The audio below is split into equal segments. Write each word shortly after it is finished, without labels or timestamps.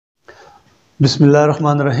بسم الله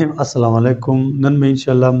الرحمن الرحیم. السلام علیکم. نن به ان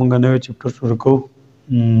شاء الله مونږ نوې چپټر شروع کوو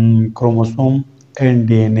کروموسوم اینڈ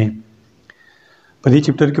ډي ان اے. په دې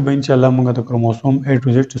چپټر کې به ان شاء الله مونږ د کروموسوم اے ټو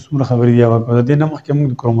زیډ څومره خبرې دی واکو د دې نه مخکې مونږ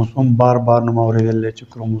د کروموسوم بار نوم اورېدل چې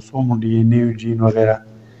کروموسوم او ډي ان اے جین وغیرہ.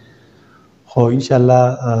 خو ان شاء الله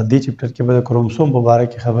دې چپټر کې به د کروموسوم په اړه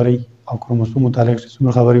کې خبرې او کروموسوم متعلق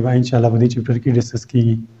څومره خبرې به ان شاء الله په دې چپټر کې ډسکس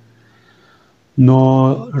کیږي. نو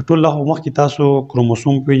ټول له مخکې تاسو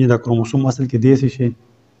کروموسوم پیژنئ. دا کروموسوم اصل کې داسې شی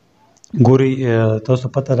ګورئ، تاسو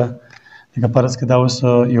پته ده لکه فرض کړئ دا اوس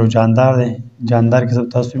یو جاندار دی. جاندار کې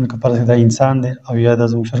تاسو لکه فرض کړئ دا انسان دی او یا دا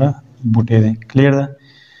زموږ سره بوټی دی. کلیر ده؟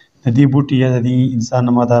 د دې بوټي یا د دې انسان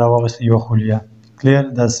نه ما دا راواغېسته یوه خولیا. کلیر؟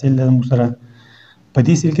 دا سیل دی زموږ سره. په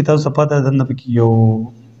دې سیل کې تاسو ته پته ده دننه پکې یو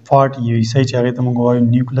پارټ یو حصه چې هغې ته موږ وایو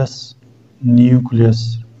نیوکلیس.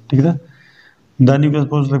 ټیک ده؟ دا نیوکلیس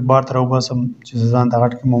به اوس لږ بار ته راوباسم چې ځان ته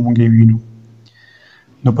غټ کړم او موږ یې وینو.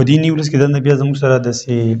 نو په دې نیوکلیس کې دننه بیا زموږ سره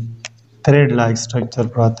داسې تھریډ لایک سټرکچر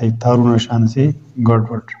پراته وي، تارونه شان داسې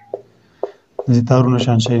ګډوډ داسې تارونه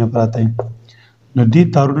شان شیونه پراته وي. نو دې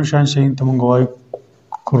تارونه شان شیونو ته موږ وایو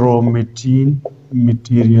کرومټین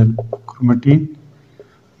میټیریل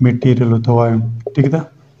ورته وایو. ټیک ده؟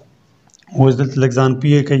 اوس دلته لږ ځان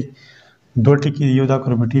پوهې کوئ، دوه ټکي دي، یو دا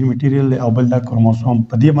کرومټین میټیریل دی او بل دا کروموسوم.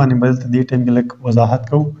 په دې باندې به دلته دې ټایم کې لږ وضاحت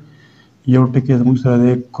کوو. یو ټکی زموږ سره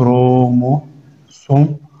دی کروموسوم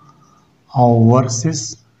او ورسس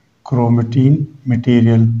کرومټین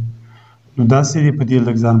میټیریل. نو داسې دی، په دې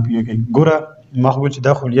لږ ځان پوهې کوئ. ګوره ما خو ویل چې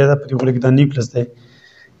دا خولیا ده، په دې خولیا کې دا نیوکلیس دی.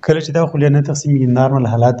 کله چې دا خولیا نه تقسیمېږي نارمل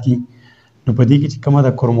حالات کې، نو په دې کې چې کومه د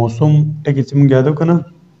کروموسوم ټکي چې موږ یادو که نه،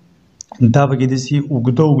 دا پکې داسې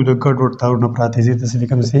اوږده ګډوډ تارونه پراته دي. داسې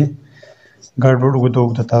لیکم داسې ګډوډ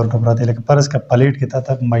اوږده تارونه پراته دي. لکه فرض کړه پلیټ کې تا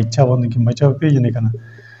ته مایچه غوندې کې مایچه به پېژنې که نه،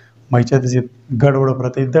 مایچه داسې ګډوډه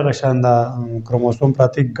پراته دي، دغه شان دا کروموسوم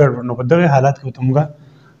پراته دي ګډوډ. نو په دغې حالت کې ورته موږ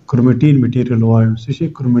کرومټین میټیریل وایو. څه شي؟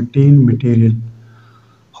 کرومټین میټیریل.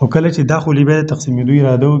 خو کله چې دا خولۍ بیا د تقسیمېدو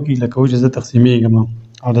اراده وکړي، لکه و چې زه تقسیمېږم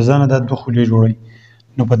او د ځانه دا دوه خولۍ جوړوي،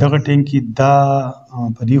 نو په دغه ټایم کې دا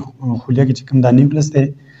په دې خولیا کې چې کوم دا نیوکلیس دی،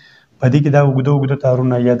 په دې کې دا اوږده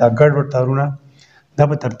تارونه یا دا ګډوډ تارونه دا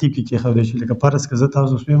په ترتیب کې کېښودی شي. لکه فرض کړه زه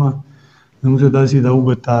تاسو سویم، زموږ سره داسې دا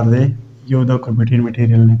اوږد تار دی، یو دا کرومټین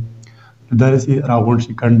میټیریل دی. نو دا داسې راغونډ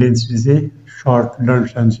شي، کنډینس شي، داسې شارټ لنډ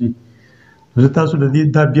شان شي. نو زه تاسو د دې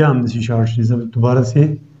دا بیا هم داسې شارټ شي. زه دوباره داسې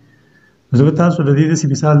زه به تاسو د دې داسې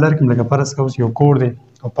مثال درکړم. لکه فرض کړه اوس یو کور دی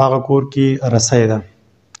او په هغه کور کې رسۍ ده.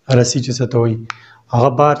 رسۍ چې څه ته وایي، هغه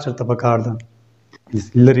بار چېرته پکار ده،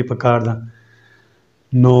 لرې پکار ده.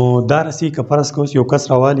 نو دا رسۍ که فرض کړه اوس یو کس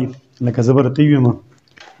راوالي، لکه زه به راته ووایم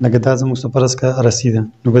لکه دا زموږ څه فرض کړه رسۍ ده.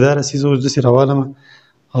 نو که دا رسۍ زه اوس داسې راوالم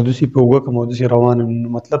او داسې په اوږه کړم او داسې روان یم، نو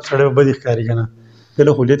مطلب سړی به بدې ښکاري که نه.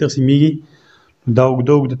 کله خولۍ تقسیمېږي نو دا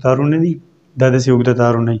اوږده تارونه دي، دا داسې اوږده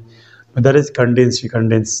تارونه وي، نو دا داسې کنډینس شي،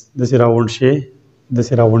 کنډینس داسې راغونډ شي،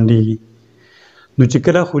 داسې راغونډېږي. نو چې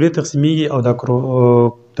کله خولۍ تقسیمېږي او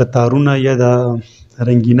دا تارونه یا دا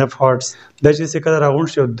رنګینه پارټس دا چې کله راغونډ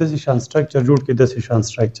شي او داسې شان سټرکچر جوړ کړي، داسې شان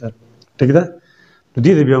سټرکچر. ټیک ده؟ نو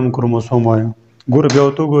دې ته بیا موږ کروموسوم وایو. ګوره بیا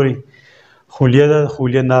ورته وګورئ، خولیا ده،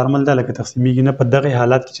 خولیا نارمل ده، لکه تقسیمېږي نه. په دغې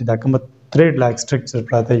حالت کې چې دا کومه تھریډ لایک سټرکچر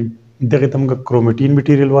پراته وي، دغې ته موږ کرومټین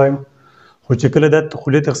میټیریل وایو. خو چې کله دا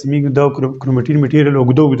خولۍ تقسیمېږي دا کرومټین میټیریل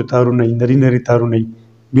اوږده تارونه وي، نري تارونه وي،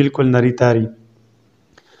 بلکل نري تاري.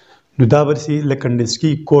 نو دا به داسې لکه کنډینس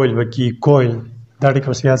کېږي، کویل به کېږي. کویل دا ټکي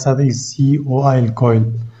اوس یاد ساتئ، COIL کویل.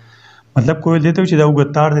 مطلب کویل دی ته وایي چې دا اوږد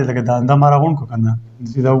تار دی، لکه دا ما راغونډ کړو که نه،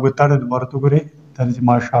 داسې دا اوږد تار دی. دوباره ته وګورئ، دا داسې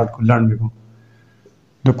ما شارټ کړو، لنډ مې کړو.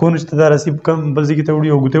 د کونه چې ته دا رسۍ په کوم بل ځای کې ته وړي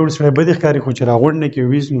اوږده وړي، سړی بدې ښکاري، خو چې راغونډ نه کړي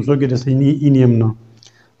ویس نو څوک یې رسۍ اینې هم نه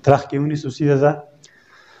ترخ کې ونیسو سیده ځه.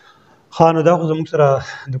 ښه، نو دا خو زموږ سره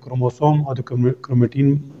د کروموسوم او د کرومټین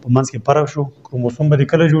په منځ کې فرق شو. کروموسوم به دې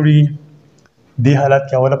کله جوړېږي؟ دې حالت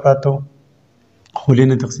کې اوله پراته و، خولۍ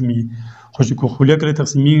نه تقسیمېږي. خو چې خولیا کله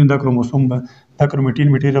تقسیمېږي دا کروموسوم به دا کرومټین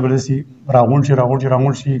میټیریل به داسې راغونډ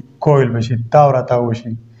شي، کویل به شي، تاو راتاو به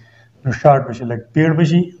شي، نو شارټ به شي، لږ پیړ به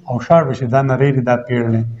شي او شارټ به شي. دا نری دی، دا پیړ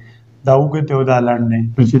دی، دا اوږد دی او دا لنډ دی.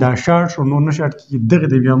 نو چې دا شارټ شو نور نه شارټ کېږي، دغې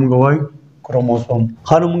ته بیا موږ وایو کروموسوم.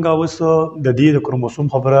 ښه، نو موږ اوس د دې د کروموسوم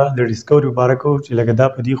خبره د ډسکوري په باره کوو چې لکه دا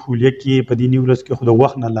په دې خولیا کې په دې نیوکلیس کې خو د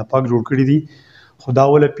وخت نه الله پاک جوړ کړي دي. خو دا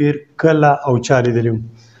اوله پیر کله او چا لیدلی و؟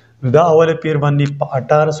 نو دا اوله پیر باندې په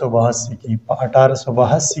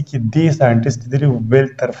 1882 کې دې ساینټسټ لیدلی و،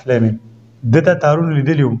 ویلټر فلیمنګ. ده دا تارونه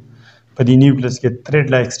لیدلي وو په دې نیوکلیس کې، تھریډ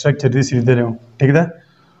لایک سټرکچر داسې لیدلی و. ټیک ده؟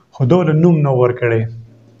 خو ده ورله نوم نه ورکړی.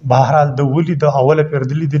 بهرحال ده ولید اوله پیر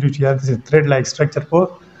ده لیدلي چې یا داسې تھریډ لایک سټرکچر په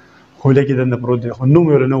خولې کې دننه پروت دی، خو نوم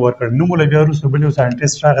یې ورله نه ورکړ. نوم ورله بیا وروسته بل یو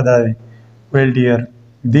ساینټسټ راغی، دا دی ویلډیر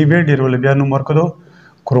دې ویل ډېر ول بیا نوم ورکړو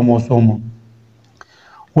کروموسوم.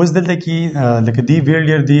 اوس دلته کې لکه دې ویل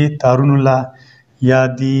ډېر دي تارونو لا یا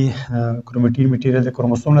دی کرومټین میټیریل د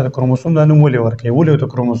کروموسوم نه د کروموسوم د نوم ولې ورکړي ولې ته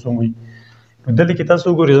کروموسوم وي. نو دلته کې تاسو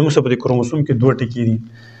وګورئ زموږ سره په کروموسوم کې دوه ټکي دي.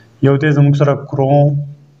 یو ته زموږ سره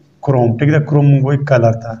کروم ټیک ده کروم وایي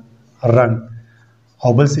کلر ته رنګ او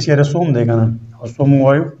بل څه شی سوم دی که نه او سوم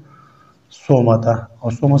وایو سوما ته او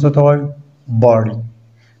سوما څه ته وایو باډي.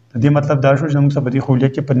 د دې مطلب دا شو چې موږ په دې خوليه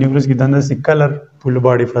کې په نیوکلیس کې دنده کلر فول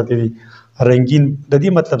باډي پراته دي رنگین. د دې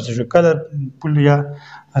مطلب څه شو کلر فول یا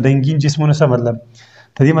رنگین جسمونه څه مطلب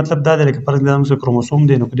د دې مطلب دا دی لکه فرض کړئ موږ کروموسوم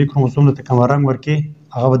دی نو که دې کروموسوم ته کوم رنګ ورکړي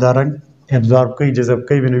هغه به دا رنګ ابزارب کوي جذب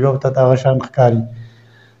کوي نو بیا ته هغه شان ښکاري.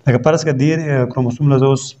 لکه فرض کړه دې کروموسوم له زه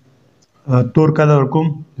اوس تور کلر ورکوم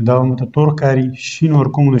دا به ته تور ښکاري شین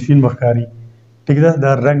ورکوم نو شین به ښکاري ټیک ده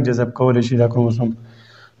دا رنګ جذب کولی شي دا کروموسوم.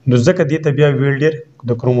 نو ځکه دې ته بیا ویل ډېر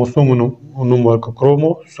د کروموسومونو نوم ورکړو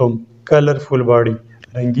کروموسوم کلرفول باډي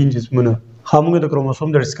رنګین جسمونه. ها موږ د کروموسوم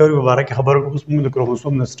د ډسکوري په باره کې خبره کوو اوس موږ د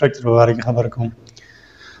کروموسوم د سټرکچر په باره کې خبره کوو.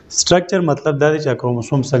 سټرکچر مطلب دا دی چې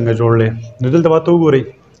کروموسوم څنګه جوړ دی. نو دلته به ته وګورئ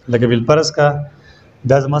لکه ویل فرض کا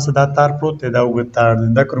دا زما څه دا تار پروت دی دا اوږد تار دی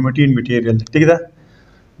دا کرومټین میټیریل ټیک ده.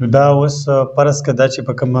 نو دا اوس فرض که دا چې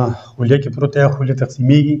په کومه خوليه کې پروت دی خوليه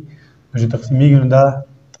تقسیمیږي نو چې تقسیمیږي نو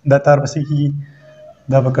دا تار به څه کېږي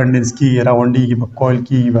دا به کنډنس کېږي راغونډېږي به کویل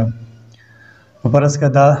کېږي به په فرض که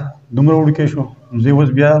دا دومره وړوکی شو نو زه اوس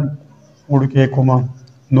بیا وړوکی کوم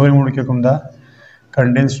نور یې وړوکی کوم دا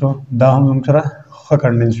کنډنس شو دا هم زموږ سره ښه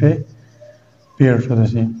کنډنس شوی پیړ شو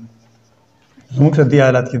داسې زموږ سره دې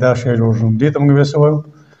حالت کې دا شی جوړ شو. دې ته موږ بیا څه وایو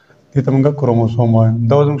دې ته موږ کروموسوم وایو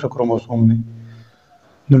دا زموږ سره کروموسوم دی.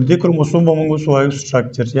 نو دې کروموسوم به موږ اوس وایو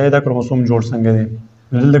سټرکچر یا دا کروموسوم جوړ څنګه دی.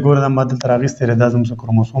 نو دلته ګوره دا ما دلته راغیستی دی دا زموږ سره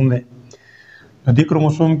کروموسوم دی. نو دې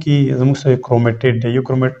کروموسوم کې زموږ سره کرومټیډ دی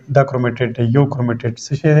دا کرومټیډ دی یو کرومټیډ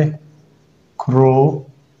څه شی دی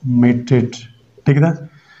کرومټیډ ټیک ده.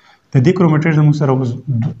 د دې کرومټیډ زموږ سره اوس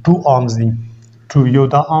ټو آرمز دي ټو یو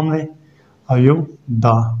دا آرم دی او یو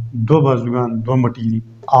دا دوه بازوګان دوه مټې دي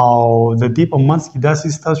او د دې په منځ کې دا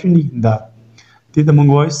سیس تاسو نه دا دې ته موږ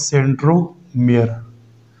وایو سنټرومیر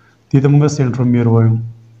دې ته موږ سنټرومیر وایو.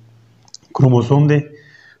 کروموسوم دی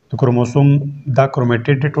د کروموسوم دا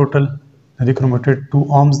کرومټیډ دی ټوټل د دې کرومټیډ ټو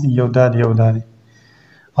آرمز دي یو دا دی یو دا دی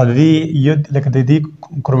او د دې یو لکه د دې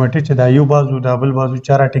کرومټیډ چې دا یو بازو دا بل بازو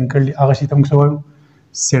چا راټینګ کړي هغه شي ته موږ څه وایو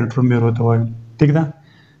سنټرومیر ورته وایو ټیک ده.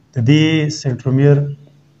 د دې سنټرومیر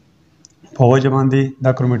په وجه باندې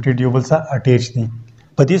دا کرومټیډ یو بل سره اټیچ دي.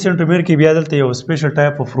 په دې سنټرومیر کې بیا دلته یو سپیشل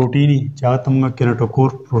ټایپ اف پروټین چې هغه ته موږ کینټوکور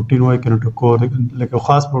پروټین وایو. کینټوکور لکه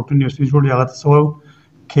خاص پروټین یو څه جوړي هغه ته څه وایو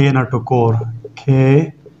کینټوکور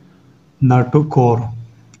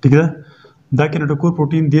ټیک ده. دا کینټوکور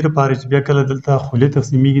پروټین دې لپاره چې بیا کله دلته خولې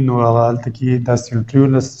تقسیمیږي نو هغه هلته کې دا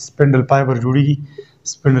سنټریولس سپنډل فایبر جوړیږي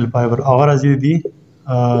سپنډل فایبر هغه راځي د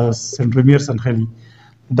سنټرومیر څخه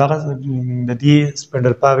دغه د دې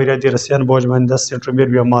سپنډل فایبر یا د رسیان بوج باندې د سنټرومیر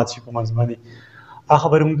بیا مات شي په منځ باندې هغه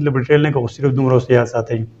خبرې موږ له ډیټیل نه کوو صرف دومره اوس یاد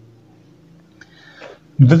ساتئ.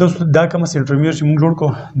 دلته دا کومه سنټرومیر چې موږ جوړ کړو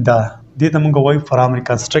دا دې ته موږ وایو فرام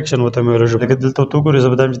ریکنسټرکشن ورته ویل شو. لکه دلته ته وګورئ زه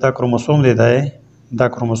به دا چې دا کروموسوم دی دا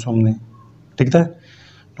کروموسوم دی ټیک ده.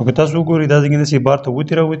 نو که تاسو وګورئ دا ځای کې داسې بار ته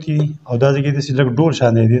وتې راوتې دي او دا ځای کې داسې لږ ډول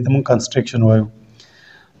شان دی دې ته موږ کنسټرکشن وایو.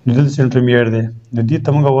 نو دلته سنټرومیر دی نو دې ته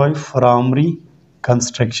موږ وایو فرامري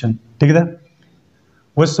کنسټرکشن ټیک ده.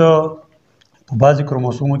 اوس په بعضې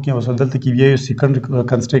کروموسومو کې مثلا دلته کې بیا یو سیکنډ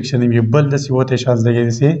کنسټرکشن وي بل داسې وتی شانس دی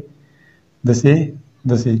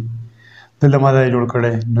داسې دلته ما دا جوړ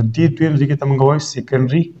کړی نو دې دویم ځای کې ته موږ وایو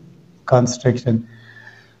سیکنډري کنسټرکشن.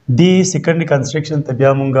 دې سیکنډري کنسټرکشن ته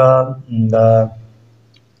بیا موږ د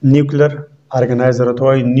نیوکلر ارګنایزر ورته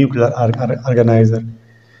وایو نیوکلر ارګنایزر.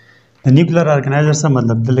 د نیوکلر ارګنایزر څه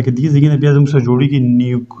مطلب دی لکه دې ځای نه بیا زموږ سره جوړېږي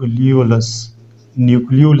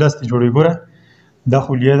نیوکلیولس ته جوړېږي. ګوره دا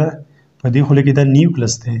خوليه ده په دې خوليه کې دا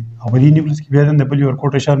نیوکلس دی او په دې نیوکلس کې بیا د بل یو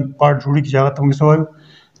ورکوټه شان پارټ جوړېږي چې هغه ته موږ څه وایو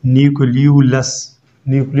نیوکلیولس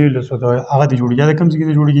ورته وایو. هغه د جوړېږي دا کوم ځای کې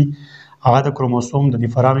د جوړېږي هغه د کروموسوم د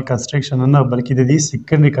فرامي کنسټرکشن نه بلکې د دې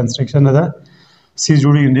سیکنډري کنسټرکشن نه ده سیس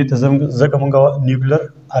جوړېږي دې ته ځکه موږ نیوکلر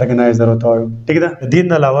ارګنایزر ورته وایو ټیک ده. د دې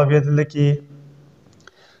نه علاوه بیا دلته کې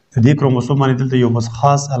د دې کروموسوم باندې دلته یو بس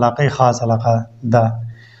خاص علاقه ده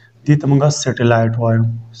دې ته موږ سیټلایټ وایو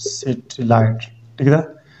سیټلایټ ټیک ده.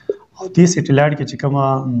 او دې سیټلایټ کې چې کومه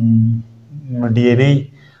ډي ان اے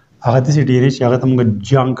هغه داسې ډي ان اے چې هغه ته موږ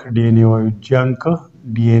جنک ډي ان اے وایو جنک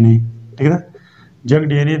ډي ان اے ټیک ده. جنک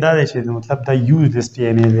ډي ان اے دا دی چې مطلب دا یوزلیس ډي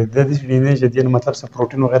ان اے دی دا داسې ډي ان اے چې دې مطلب څه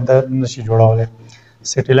پروټین وغیره دا نشي جوړولی.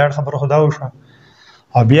 سیټلایټ خبره خو دا وشوه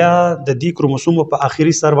او بیا د دې کروموسوم په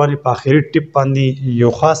آخري سر باندې په آخري ټپ باندې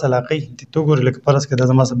یو خاص علاقې ته تو ګورې لکه فرض کړه دا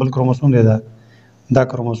زما بل کروموسوم دی دا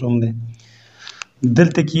کروموسوم دی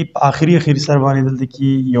دلته کې په آخري سر باندې دلته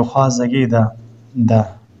کې یو خاص ځای ده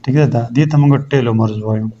ټیک ده دې ته موږ ټیلومرز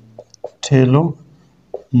وایو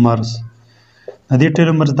ټیلومرز د دې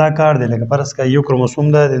ټیلومرز دا کار دی لکه فرض کړه یو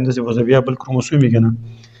کروموسوم ده د بیا بل کروموسوم یې کنه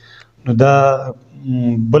نو دا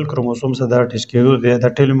بل کروموسوم سره دا اټیچ کېدو دی دا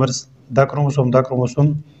ټیلومرز دا کروموسوم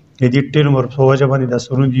د دې ټیلومر په وجه باندې دا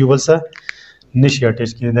سرونه یو بل سره نشي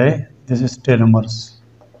اټیچ کېدای دس از ټیلومرز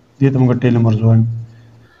دې ته موږ ټیلومرز وایو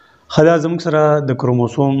خدا زموږ سره د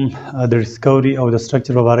کروموسوم د ډسکوري او د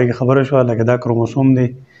سټرکچر په اړه خبره شو لکه دا کروموسوم دی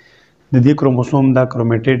د دې کروموسوم دا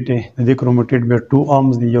کروماټیډ دی د دې کروماټیډ بیا 2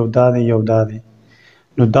 آرمز دی یو دا دی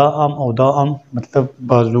نو دا ام او دا ام مطلب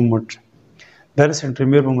بازو مټ دا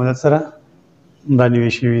سنټرومیر په مدد سره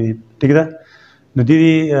باندې شوی دی ټیک ده نو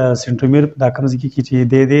دې سنټرومیر دا کوم ځکه چې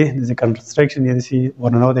د کنسترکشن یا د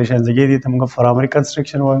ورننو د شان ځګې دي ته موږ فرامري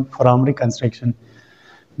کنسترکشن وایو فرامري کنسترکشن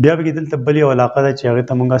بیا به دلته بلې علاقه ده چې هغه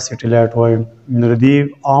ته موږ سټیلایټ وایو نو د دې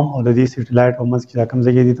عام او د دې سټیلایټ په منځ کې دا کوم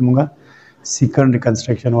ځګې دي ته موږ سیکنډري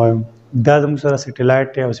کنسترکشن وایو دا زموږ سره سټیلایټ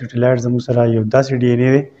دی او سټیلایټ زموږ سره یو داسې ډي ان اے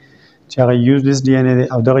دی چې هغه یوزلیس ډي ان اے دی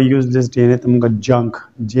او دغه یوزلیس ډي ان اے ته موږ جنک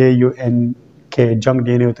جے یو ان کې جنک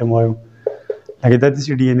ډي ان اے ته وایو لکه دا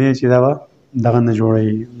داسې ډي ان اے چې دا دغه نه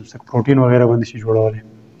جوړوي پروټین وغیره باندې شي جوړولی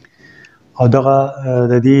او دغه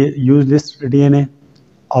د دې یوزلیس ډي ان اے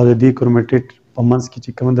او د دې کروماټیډ په منځ کې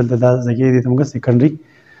چې کوم دلته دا ځای دی ته موږ سیکنډري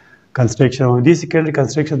کنسترکشن وایو دې سیکنډري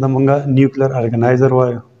کنسترکشن ته موږ نیوکلیر ارګنایزر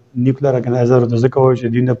وایو نیوکلیر ارګنایزر ته ځکه وایو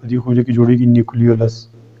چې دوی نه په دې خولې کې جوړېږي نیوکلیولس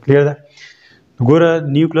کلیر ده ګوره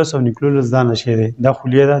نیوکلس او نیوکلیولس دا نه شی دی دا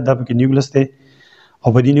خولې ده دا پکې نیوکلس دی او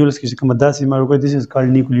په دې نیوکلس کې چې کومه داسې معلومه دس از کالډ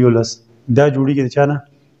نیوکلیولس دا جوړېږي د چا نه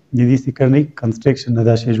د دې سیکنډري کنسترکشن نه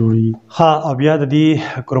دا شی جوړېږي ها او بیا د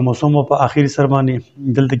دې کروموسوم په آخري سر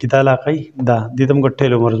باندې دلته کې دا علاقه ده دې ته موږ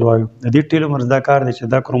ټیلومرز وایو د دې ټیلومرز دا کار دی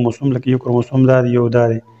چې دا کروموسوم لکه یو کروموسوم دا دی یو دا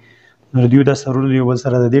دی نو د دا سرونه یو بل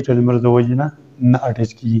سره د دې ټیلومرز د وجې نه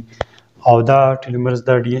اټیچ کیږي او دا ټیلومرز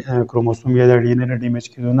دا کروموسوم یا د ډي ان اے ډیمیج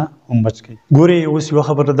کېدو نه هم بچ کوي ګورې اوس یوه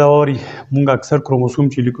خبره دا واوري موږ اکثر کروموسوم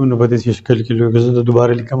چې لیکو نو په داسې شکل کې لیکو زه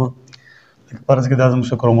دوباره لیکم لکه فرض کړه دا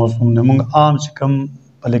زموږ کروموسوم دی موږ عام چې کوم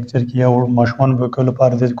په لیکچر کې یا ماشومان به کله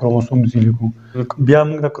لپاره د کروموسوم داسې لیکو بیا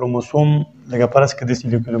موږ د کروموسوم لکه فرض کړه داسې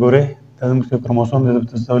لیکو ګورې دا زموږ کروموسوم دی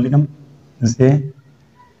دلته لیکم داسې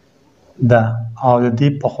دا او د دې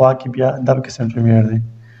په خوا کې بیا دا پکې سنټرومیر دی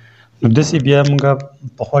نو داسې بیا موږ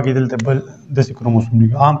په خوا کې دلته بل داسې کروموسوم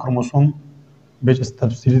لیکو عام کروموسوم بیا چې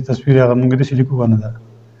تفصیلي تصویر هغه موږ داسې لیکو کنه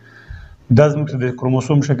دا زموږ د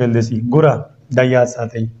کروموسوم شکل داسې ګوره دا یاد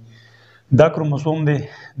ساتئ دا کروموسوم دی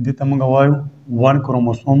دې ته موږ وایو 1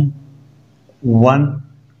 کروموسوم 1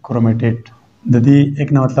 کروماټیډ د دې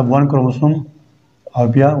ایک نه مطلب 1 کروموسوم او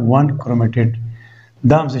بیا 1 کروماټیډ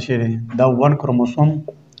دا هم څه شی دی دا 1 کروموسوم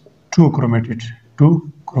 2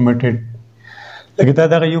 کروماټیډ لکه دا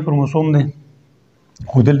دغه یو کروموسوم دی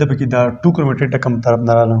خو دلته پکې دا 2 کروماټیډ کوم طرف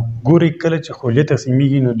نه راغله ګورئ کله چې خلیه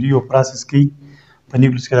تقسیمیږي نو دوی یو پروسس کوي په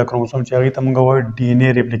نیوکلیس کې دا کروموسوم چې هغې ته موږ وایو ډي ان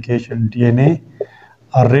اے ریپلیکیشن ډي ان اے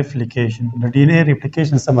ریپلیکیشن د ډي ان اے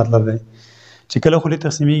ریپلیکیشن څه مطلب دی چې کله خلیه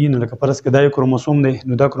تقسیمیږي نو لکه فرض کړه دا یو کروموسوم دی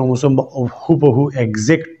نو دا کروموسوم به هوبهو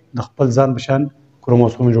ایګزیکټ د خپل ځان په شان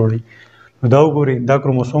کروموسوم جوړوي نو دا وګورئ دا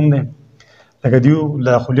کروموسوم دی لکه دیو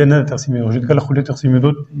له خلیه نه تقسیمیږي چې کله خلیه تقسیمېدو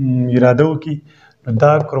اراده وکړي نو دا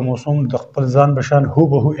کروموسوم د خپل ځان په شان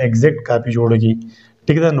هوبهو ایګزیکټ کاپي جوړوي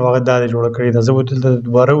ټیک ده نو هغه دا جوړه کړې ده زه به دلته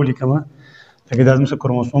دوباره ولیکم لکه دا زموږ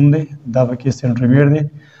کروموسوم دی دا پکې سنټرومیر دی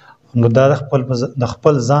نو دا د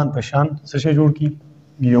خپل ځان په شان څه شی جوړ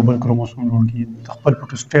کړي یو بل کروموسوم جوړ کړي د خپل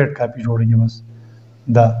پروټوسټیټ کاپي جوړوي بس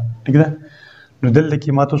دا ټیک ده نو دلته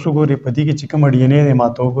کې ما تاسو ګورئ په دې کې چې کوم ډي ان اے دی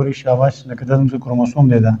ما ته وګورئ شاباش لکه دا زموږ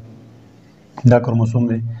کروموسوم دی دا کروموسوم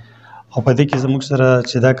دی او په دې کې زموږ سره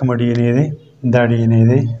چې دا کوم ډي ان اے دی دا ډي ان اے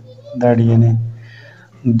دی دا ډي ان اے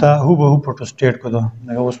دا هوبهو پروټوسټیټ کو ده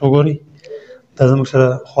لکه اوس وګورئ دا زموږ سره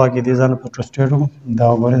خوا کې دې ځان پروټوسټیټ کو دا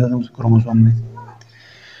وګورئ دا زموږ کروموسوم دی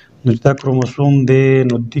نو چې دا کروموسوم دی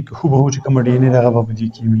نو دې هوبهو چې کوم ډي ان اے دی هغه به په دې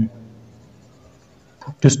کې وي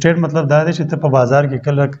پروټوسټیټ مطلب دا دی چې ته په بازار کې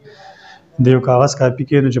کله د یو کاغذ کاپي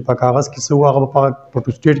کې نو چې په کاغذ کې څه و هغه په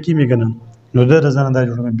پروټوسټیټ کې مې کنه نو د رضا نه دا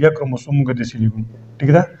جوړوي بیا کروموسوم موږ داسې لیکو ټیک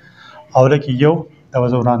ده او لکه یو دا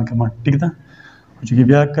وزه وران کړم ټیک ده چې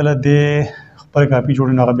بیا کله د خپل کاپي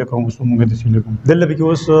جوړوي نو هغه بیا کروموسوم موږ داسې لیکو دلته پکې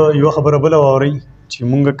اوس یوه خبره بله واورئ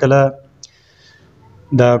چې موږ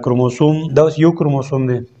کله دا کروموسوم دا اوس یو کروموسوم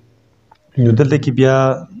دی نو دلته کې بیا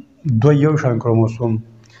دوه یو شان کروموسوم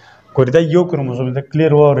ګورې دا یو کروموسوم دا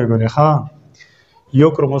کلیر واورئ ګورې ها یو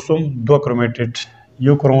کروموسوم دوه کروماټیډ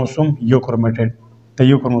یو کروموسوم یو کرومټیډ دا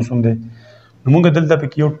یو کروموسوم دی نو موږ دلته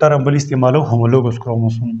پکې یو ټرم بل استعمالو هومولوګس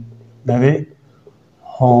کروموسوم دا دی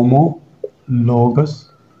هومولوګس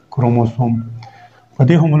کروموسوم په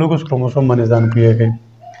دې هومولوګس کروموسوم باندې ځان پوهیږئ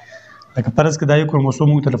لکه فرض کړه دا یو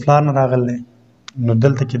کروموسوم موږ ته د پلار نه راغلی نو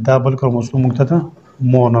دلته کې دا بل کروموسوم موږ ته د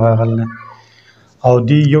مور نه راغلی او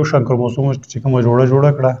دې یو شان کروموسوم چې کومه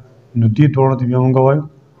جوړه کړه نو دې دواړو ته بیا موږ وایو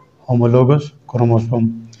هومولوګس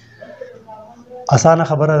کروموسوم اسانه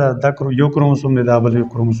خبره ده دا یو کروموسوم دی دا بل یو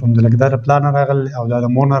کروموسوم دی لکه دا د پلار نه راغلی او دا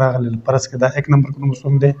د مور نه راغلی فرض کړه دا 1 نمبر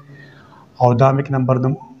کروموسوم دی او دا 1 نمبر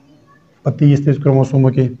د په 33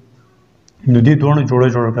 کروموسومو کې نو دې دواړو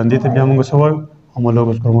جوړه کړه دې ته بیا موږ څه وایو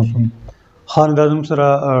هومولوګس کروموسوم خان دا زموږ سره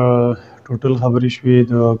ټوټل خبرې شوې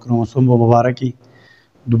د کروموسوم په باره کې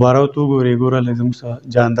دوباره ورته وګورئ لږ زموږ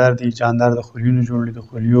سره جاندار دی جاندار د خلیو نه جوړ دی د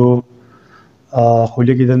خلیو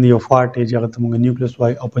خولي کې دنده یو فاټ دی چې هغه ته موږ نیوکلس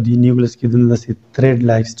وایو او په دې نیوکلس کې دنده داسې تھریډ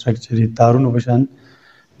لایک سټرکچر یې تارونو په شان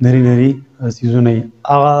نري څیزونه یي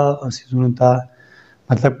هغه څیزونو ته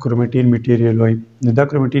مطلب کرومټین میټیریل وایي نو دا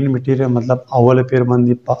کرومټین میټیریل مطلب اوله پیر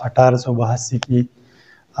باندې په 1882 کې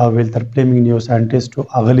ویلتر فلیمنګ یو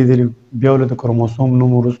ساینټیسټ هغه لیدلی بیا ولې د کروموسوم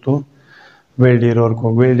نوم وروستو ویلډیر ورکړو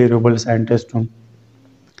ویلډیر یو بل ساینټیسټ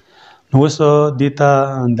نو اوس دې ته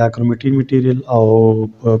دا کرومټین میټیریل او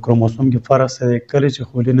په کروموسوم کې فرق څه دی کله چې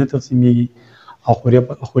خولې نه تقسیمیږي او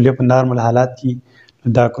خولې په نارمل حالات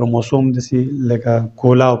کې دا کروموسوم داسې لکه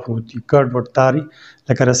کولاو پروت وي ګډ وډ تاري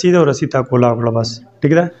لکه رسید او رسید تا کولاو کړه بس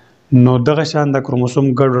ټیک ده نو دغه شان دا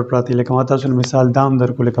کروموسوم ګډ وډ پراته لکه ما تاسو مثال دام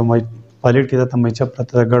درکړو لکه پالیټ کې دا ته میچه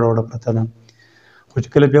پرته ده ګډ وډ پرته ده خو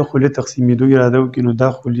چې کله بیا خولې تقسیمېدو اراده وکړي نو دا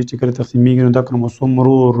خولې چې کله تقسیمېږي نو دا کروموسوم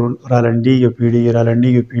ورو رالنډېږي پیډېږي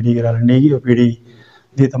رالنډېږي پیډېږي رالنډېږي او پیډېږي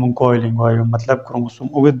دې ته موږ کویلینګ وایو مطلب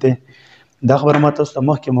کروموسوم اوږد دی دا خبره ما تاسو ته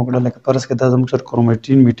مخکې مو کړه لکه فرض کړه دا زموږ سره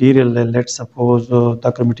کرومټین میټیریل دی لیټ سپوز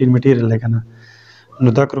دا کرومټین میټیریل دی که نه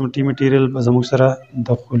نو دا کرومټین میټیریل به زموږ سره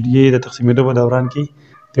د خولې د تقسیمېدو په دوران کې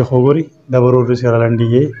دی خو ګورئ دا به ورو ورو سې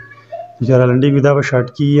رالنډېږي چې رالنډېږي دا به شاټ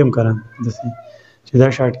کېږي هم که نه داسې چې دا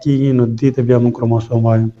شاټ کېږي نو دې ته بیا موږ کروموسوم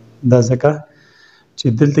وایو دا ځکه چې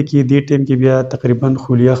دلته کې دې ټایم کې بیا تقریبا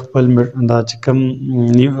خولیا خپل دا چې کوم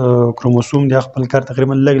کروموسوم دی خپل کار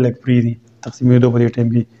تقریبا لږ پرېږدي تقسیمېدو په دې ټایم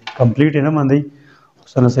کې کمپلیټ یې نه مندئ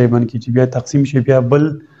حسنه صاحبان کې چې بیا تقسیم شي بیا بل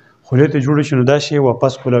خولې ته جوړ شي نو دا شی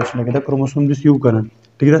واپس کولاو شي لکه دا کروموسوم داسې یو که نه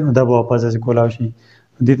ټیک ده نو دا به واپس داسې کولاو شي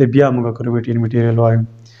دې ته بیا موږ کرومټین میټیریل وایو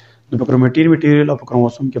نو په کرومټین میټیریل او په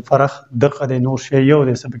کروموسوم کې فرق دغه دی نور شی یو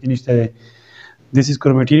دی څه پکې نشته دی This is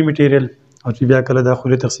chromatin material او چې بیا کله دا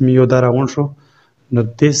خولې تقسیمي یو دا راغونډ شو نو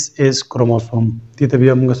this is chromosome دې ته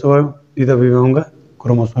بیا موږ څه وایو دې ته بیا موږ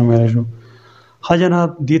کروموسوم ویلی شو ښه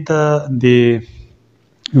جناب دې ته د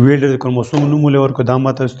ویلډ د کروموسوم نوم ولې ورکړو دا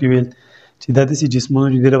ما تاسو ته ویل چې دا داسې جسمونه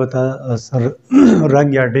چې دې له به تا رنګ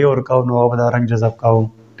یا ډی ورکاو نو هغه به دا رنګ جذب کاو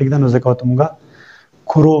ټیک ده نو ځکه ورته موږ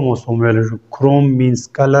کروموسوم ویلی شو کروم مینز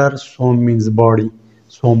کلر سوم مینز باډي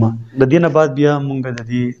سوما د دې نه بعد بیا موږ د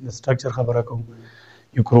دې د سټرکچر خبره کوو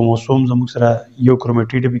یو کروموسوم زموږ سره یو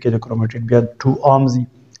کرومټیډ وي کې د کرومټیډ بیا 2 آرمز دي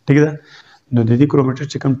ټیک ده نو د دې کرومټیډ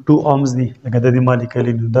چې کوم 2 آرمز دي لکه د دې ما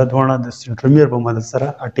لیکلي نو دا دواړه د سنټرومیر په مدد سره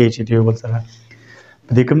اټیچ دي یو بل سره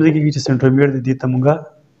په دې کوم ځای کې چې سنټرومیر دی دې ته موږ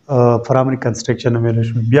پرایمري کنسټرکشن ویلی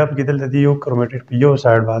شو بیا پکې دلته د یو کرومټیډ په یو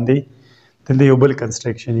سایډ باندې دلته یو بل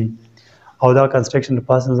کنسټرکشن وي او دا کنسټرکشن د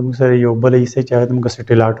پاسه زموږ سره یو بل حصه چې هغه ته موږ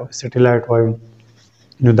سټیلایټ وایو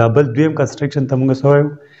نو دا بل دویم کنسټرکشن ته موږ څه وایو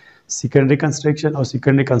سیکنډري کنسټرکشن او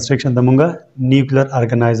سیکنډري کنسټرکشن ته موږ نیوکلر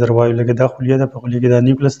ارګنایزر وایو لکه دا خلیه ده په خلیه کې دا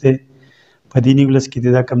نیوکلس دی په دې نیوکلس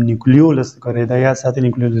کې دا کم نیوکلیولس کوي دا یا ساتي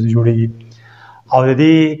نیوکلیولس جوړیږي او د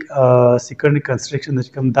دې سیکنډري کنسټرکشن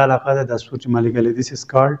د کوم دا علاقه ده د سوچ مالیکل دیس از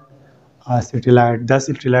کالډ سټیلایټ دا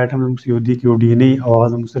سټیلایټ هم موږ یو دی کې یو ډي ان اي او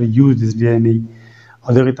هغه موږ سره یوز دس ډي ان اي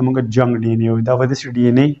او دغه ته موږ جنګ ډي ان اي دا به داسې ډي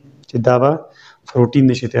ان اي چې دا به پروټین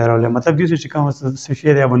نشي تیارولی مطلب دې چې کوم څه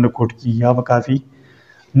شی دی باندې کوټ کیږي یا به کافي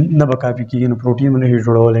نه به کافي کیږي نو پروټین باندې نشي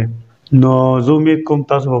جوړولی نو زه امید کوم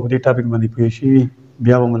تاسو به په دې ټاپک باندې پوه شوي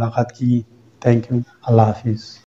بیا به ملاقات کیږي تھینک یو الله حافظ